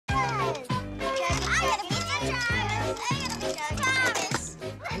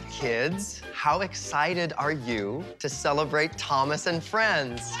kids. How excited are you to celebrate Thomas and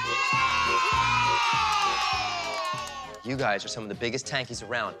Friends? You guys are some of the biggest tankies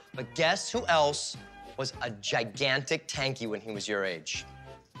around, but guess who else was a gigantic tankie when he was your age?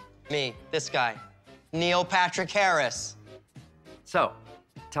 Me, this guy, Neil Patrick Harris. So,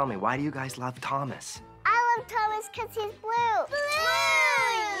 tell me, why do you guys love Thomas? I love Thomas because he's blue. Blue!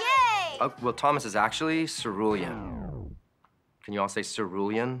 Yay! Oh, well, Thomas is actually cerulean. Can you all say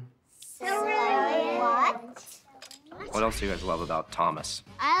cerulean? Cerulean. What? What else do you guys love about Thomas?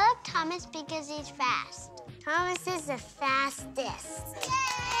 I love Thomas because he's fast. Thomas is the fastest. Wait,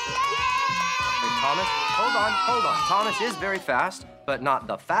 Thomas? Hold on. Thomas is very fast, but not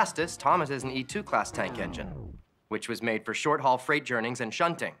the fastest. Thomas is an E2 class tank engine, which was made for short-haul freight journeys and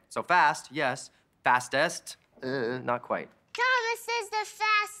shunting. So fast, yes. Fastest, not quite. Thomas is the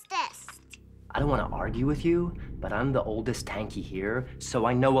fastest. I don't want to argue with you, but I'm the oldest tankie here, so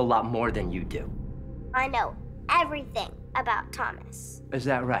I know a lot more than you do. I know everything about Thomas. Is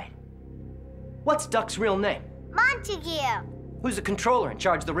that right? What's Duck's real name? Montague. Who's the controller in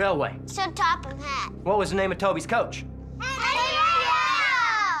charge of the railway? So Topham Hatt. What was the name of Toby's coach? Yeah!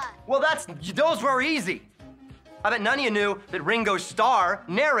 Well, those were easy. I bet none of you knew that Ringo Starr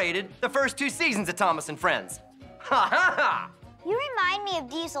narrated the first 2 seasons of Thomas and Friends. Ha ha ha! You remind me of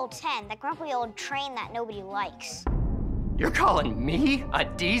Diesel 10, that grumpy old train that nobody likes. You're calling me a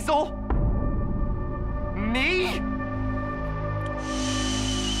diesel? Me?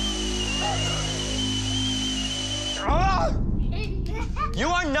 You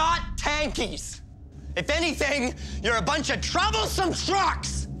are not tankies. If anything, you're a bunch of troublesome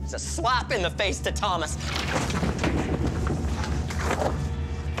trucks. It's a slap in the face to Thomas.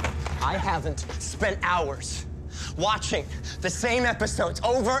 I haven't spent hours watching the same episodes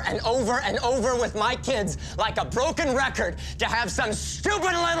over and over and over with my kids like a broken record to have some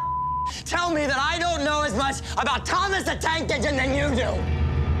stupid little tell me that I don't know as much about Thomas the Tank Engine than you do.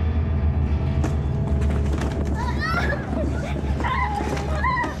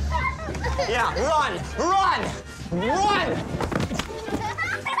 Yeah, run! You're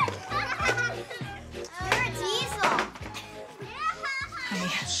a diesel.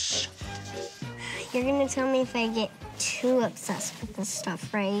 Shh. You're gonna tell me if I get too obsessed with this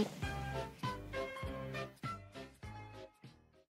stuff, right?